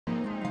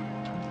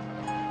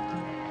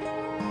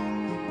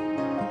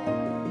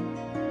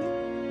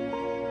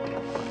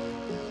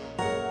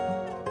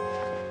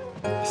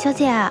小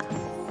姐，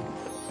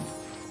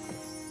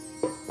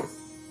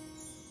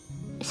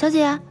小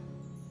姐，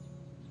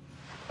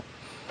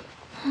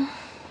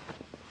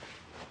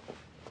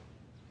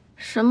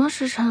什么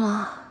时辰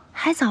了？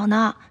还早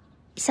呢，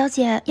小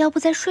姐要不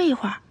再睡一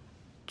会儿？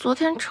昨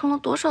天称了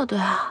多少对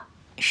啊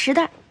10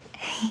袋。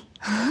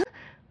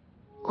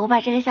我把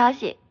这个消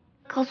息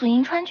告诉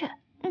银川去。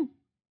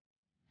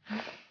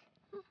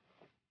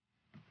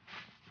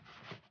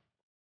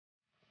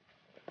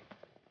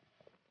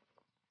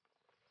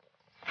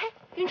嘿，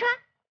银川，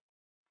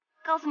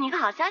告诉你一个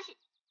好消息。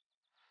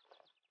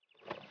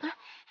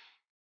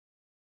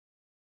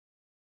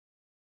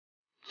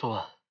昨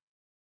晚，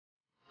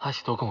阿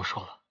喜都跟我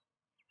说了。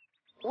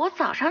我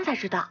早上才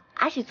知道，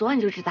阿喜昨晚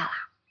就知道了。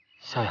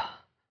小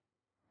雅，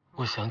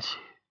我想起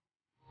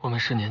我们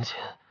10年前。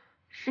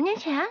10年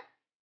前？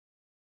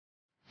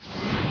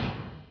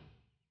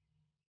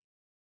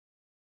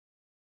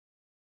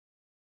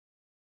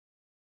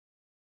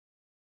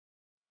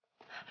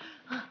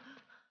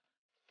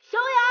小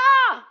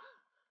雅，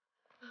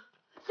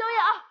小雅，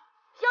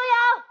小雅，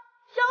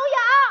小雅！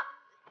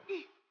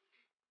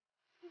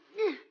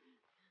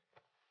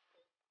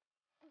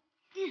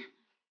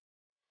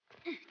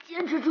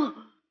坚持住！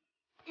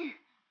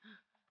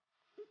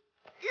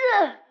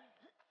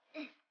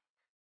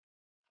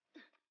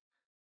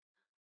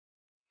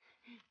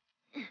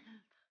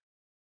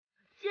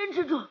坚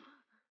持住！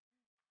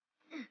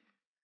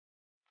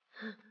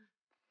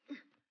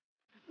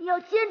你要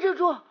坚持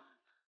住！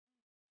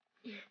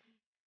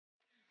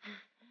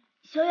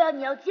小雅，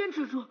你要坚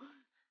持住！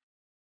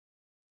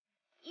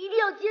一定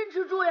要坚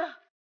持住呀！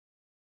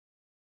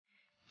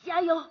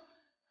加油！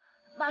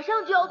马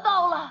上就要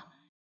到了。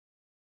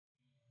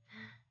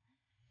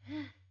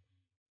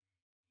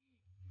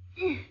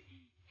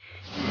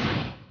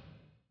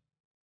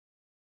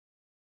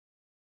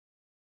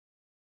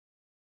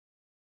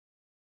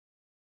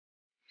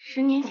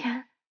10年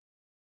前，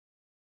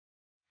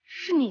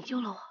是你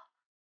救了我。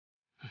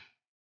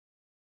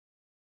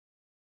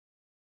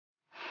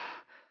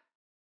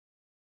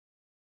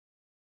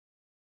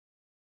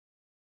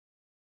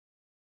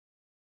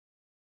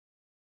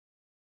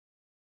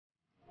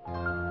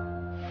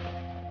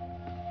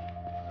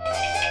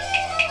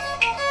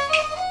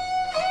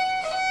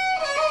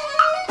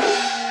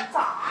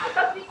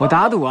我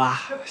打赌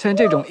啊，像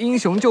这种英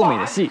雄救美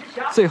的戏，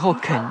最后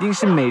肯定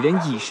是美人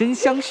以身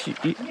相许。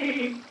是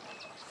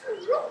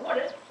何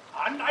人？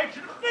俺乃是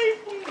黑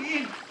风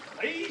林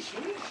黑熊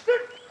神。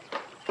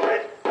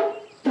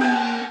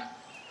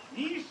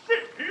你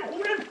是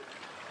何人？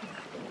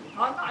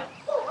俺乃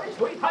汶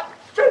水滩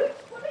神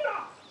司令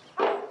啊！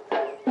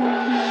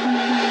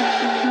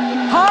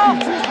好。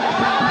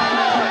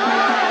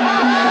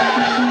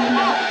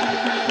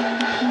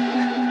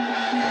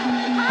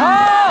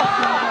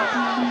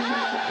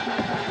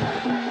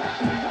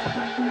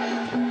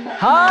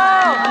好，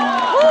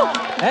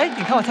哎，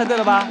你看我猜对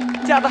了吧？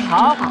嫁得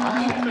好。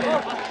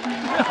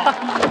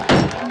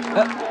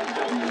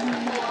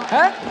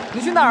哎，你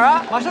去哪儿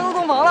啊？马上要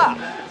洞房了。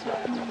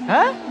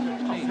哎，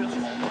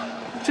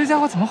这家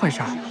伙怎么回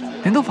事？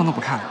连洞房都不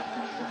看了？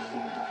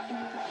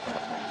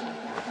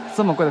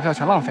这么贵的票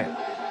全浪费了。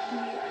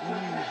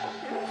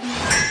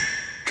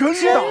真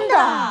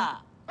的？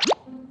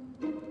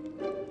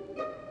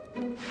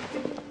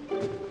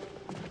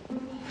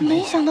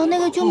没想到那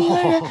个救命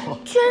恩人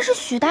居然是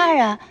许大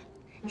人，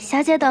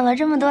小姐等了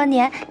这么多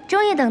年，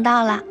终于等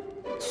到了。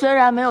虽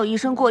然没有一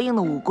身过硬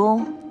的武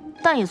功，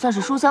但也算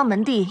是书香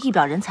门第一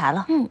表人才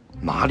了。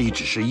哪里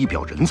只是一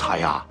表人才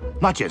呀，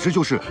那简直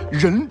就是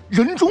人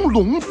中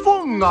龙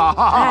凤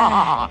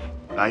啊！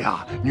哎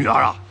呀，女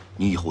儿啊，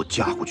你以后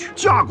嫁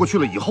过去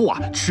了以后啊，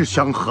吃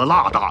香喝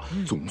辣的，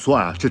总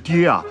算啊，这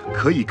爹啊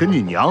可以跟你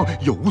娘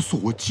有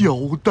所交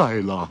代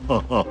了。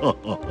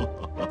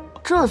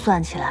这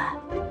算起来，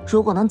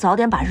如果能早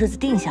点把日子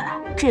定下来，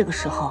这个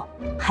时候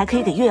还可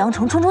以给岳阳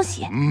城冲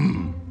喜。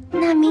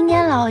那明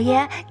年老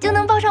爷就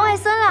能抱上外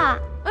孙了。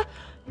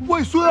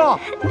外孙啊，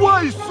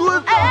外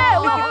孙！哎，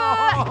喂，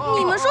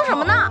你们说什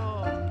么呢？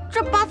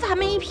这八字还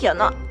没一撇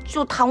呢，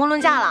就谈婚论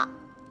嫁了。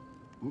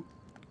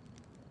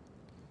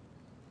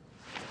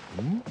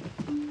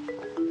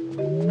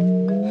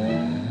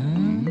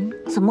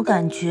怎么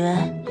感觉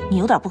你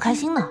有点不开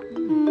心呢？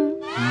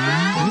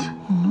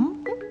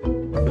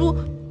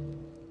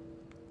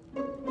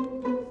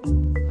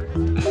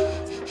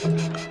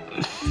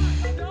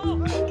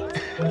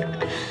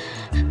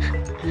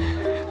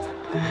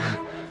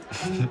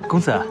公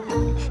子，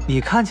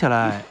你看起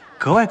来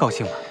格外高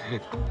兴嘛。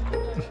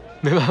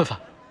没办法，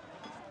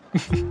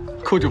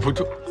控制不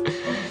住。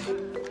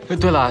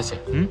对了，阿喜，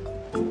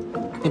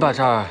你把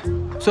这儿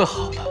最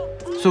好的、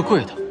最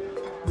贵的，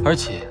而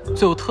且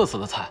最有特色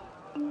的菜，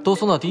都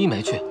送到第一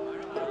梅去。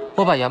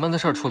我把衙门的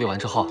事儿处理完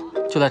之后，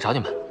就来找你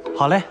们。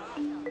好嘞。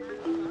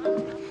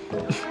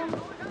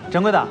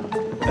掌柜的，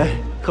哎，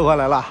客官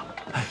来了，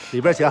里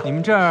边请。你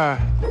们这儿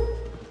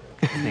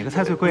哪个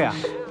菜最贵啊？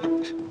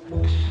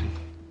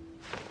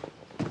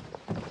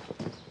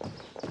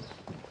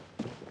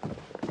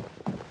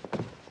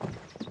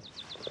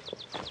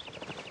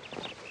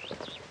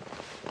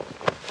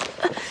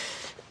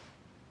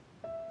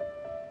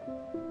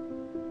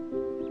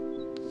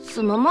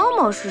怎么冒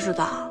冒失失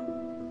的？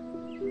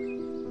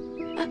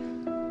哎，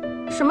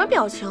什么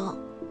表情？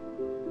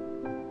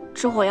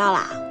吃火药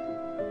啦？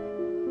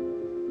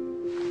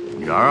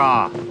女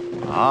儿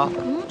啊，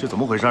这怎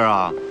么回事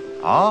啊？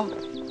啊，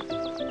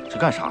这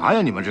干啥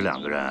呀？你们这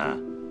两个人，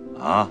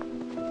啊？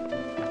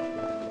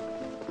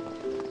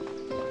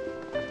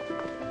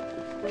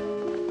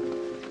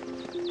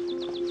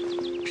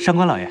上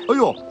官老爷，哎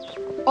呦，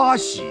阿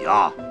喜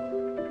呀，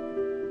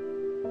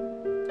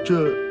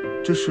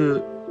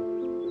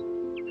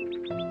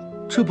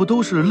这不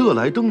都是乐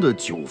来登的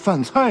酒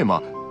饭菜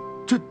吗？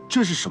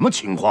这是什么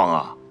情况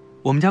啊？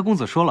我们家公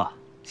子说了，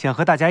想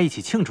和大家一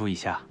起庆祝一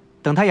下。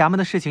等他衙门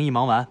的事情一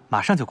忙完，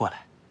马上就过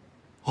来。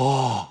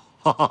哦，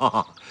哈哈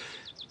哈！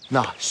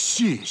那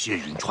谢谢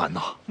云川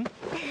呐。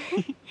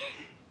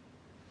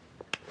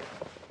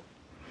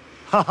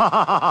哈哈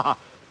哈哈！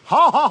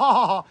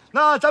好，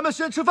那咱们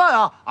先吃饭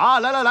啊！啊，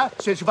来，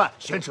先吃饭，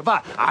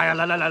哎呀，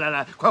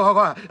来，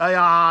快！哎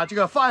呀，这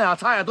个饭呀、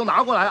菜呀都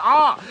拿过来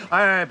啊！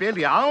哎，别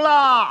凉了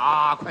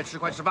啊！快吃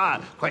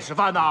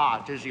饭呐！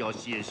真是要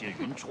谢谢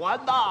云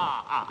川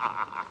呐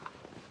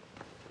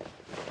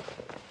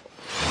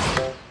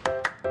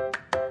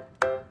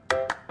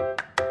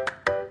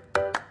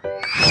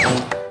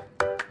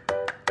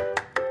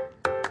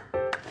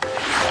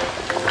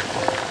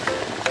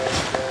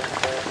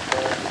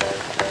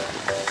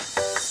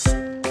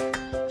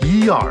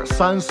！1、2、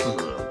3、4、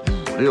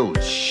5、6、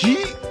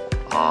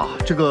7，啊，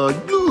这个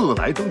乐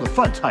来登的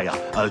饭菜呀，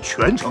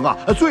全城啊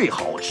最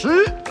好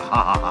吃，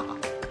哈哈！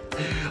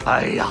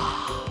哎呀，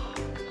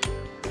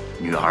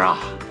女儿啊，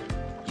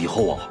以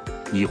后啊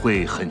你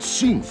会很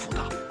幸福的。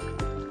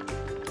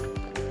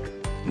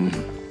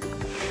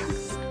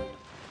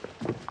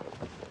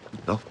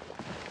走，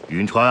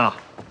云川啊，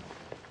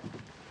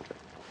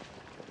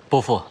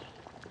伯父，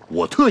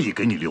我特意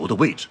给你留的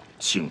位置，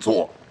请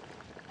坐。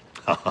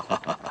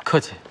客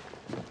气。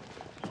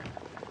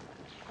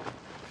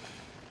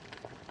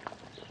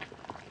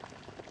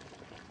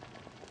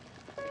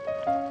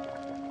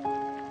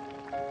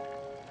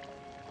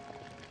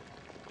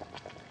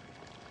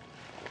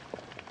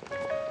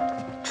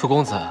楚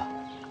公子，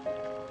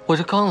我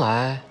这刚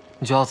来，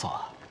你就要走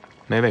啊？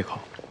没胃口。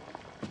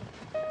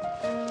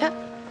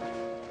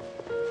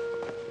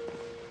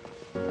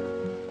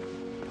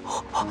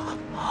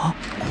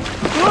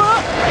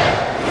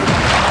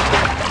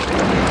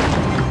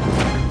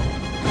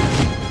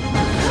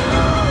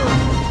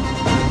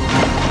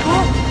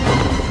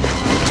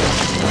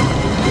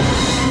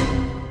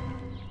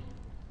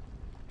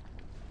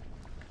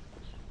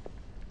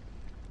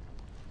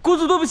公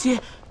子，对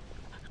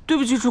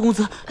不起，楚公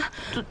子，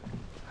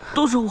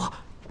都是我，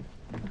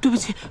对不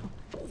起，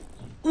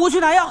我去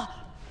拿药。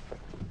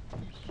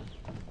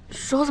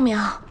手怎么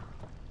样？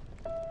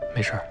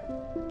没事。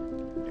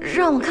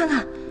让我看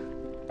看。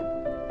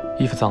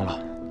衣服脏了，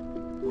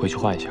回去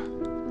换一下。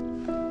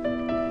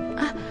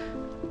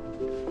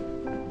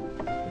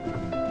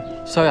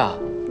小雅，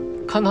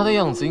看他的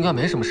样子应该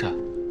没什么事，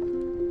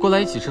过来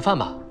一起吃饭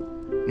吧。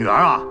女儿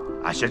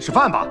啊，先吃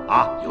饭吧，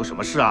啊，有什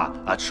么事啊，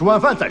吃完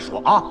饭再说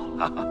啊。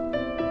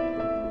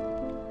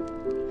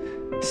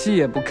戏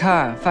也不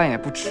看，饭也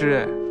不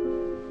吃，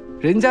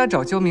人家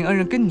找救命恩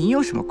人跟你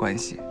有什么关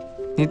系？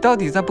你到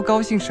底在不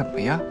高兴什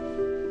么呀？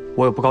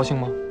我有不高兴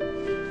吗？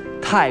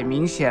太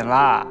明显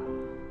啦！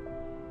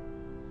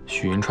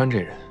许云川这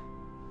人，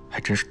还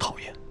真是讨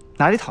厌。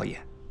哪里讨厌？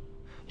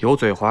油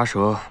嘴滑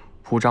舌，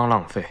铺张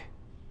浪费，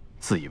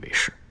自以为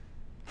是。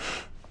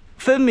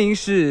分明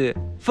是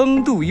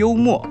风度幽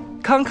默、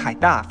慷慨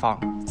大方、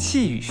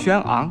气宇轩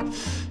昂。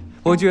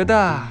我觉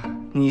得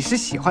你是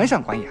喜欢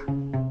上关雅。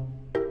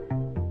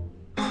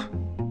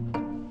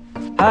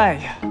哎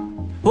呀，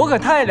我可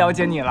太了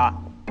解你了。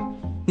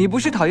你不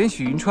是讨厌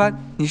许云川，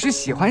你是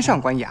喜欢上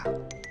关雅。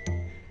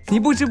你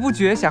不知不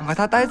觉想和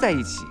他待在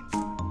一起，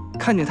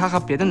看见他和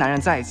别的男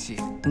人在一起，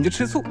你就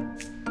吃醋。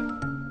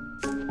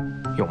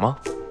有吗？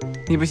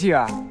你不信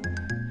啊？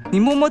你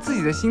摸摸自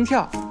己的心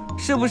跳，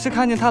是不是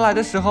看见他来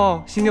的时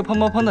候心就砰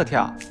砰砰的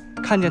跳？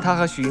看见他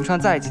和许云川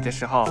在一起的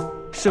时候，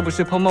是不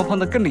是砰砰砰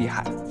的更厉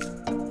害？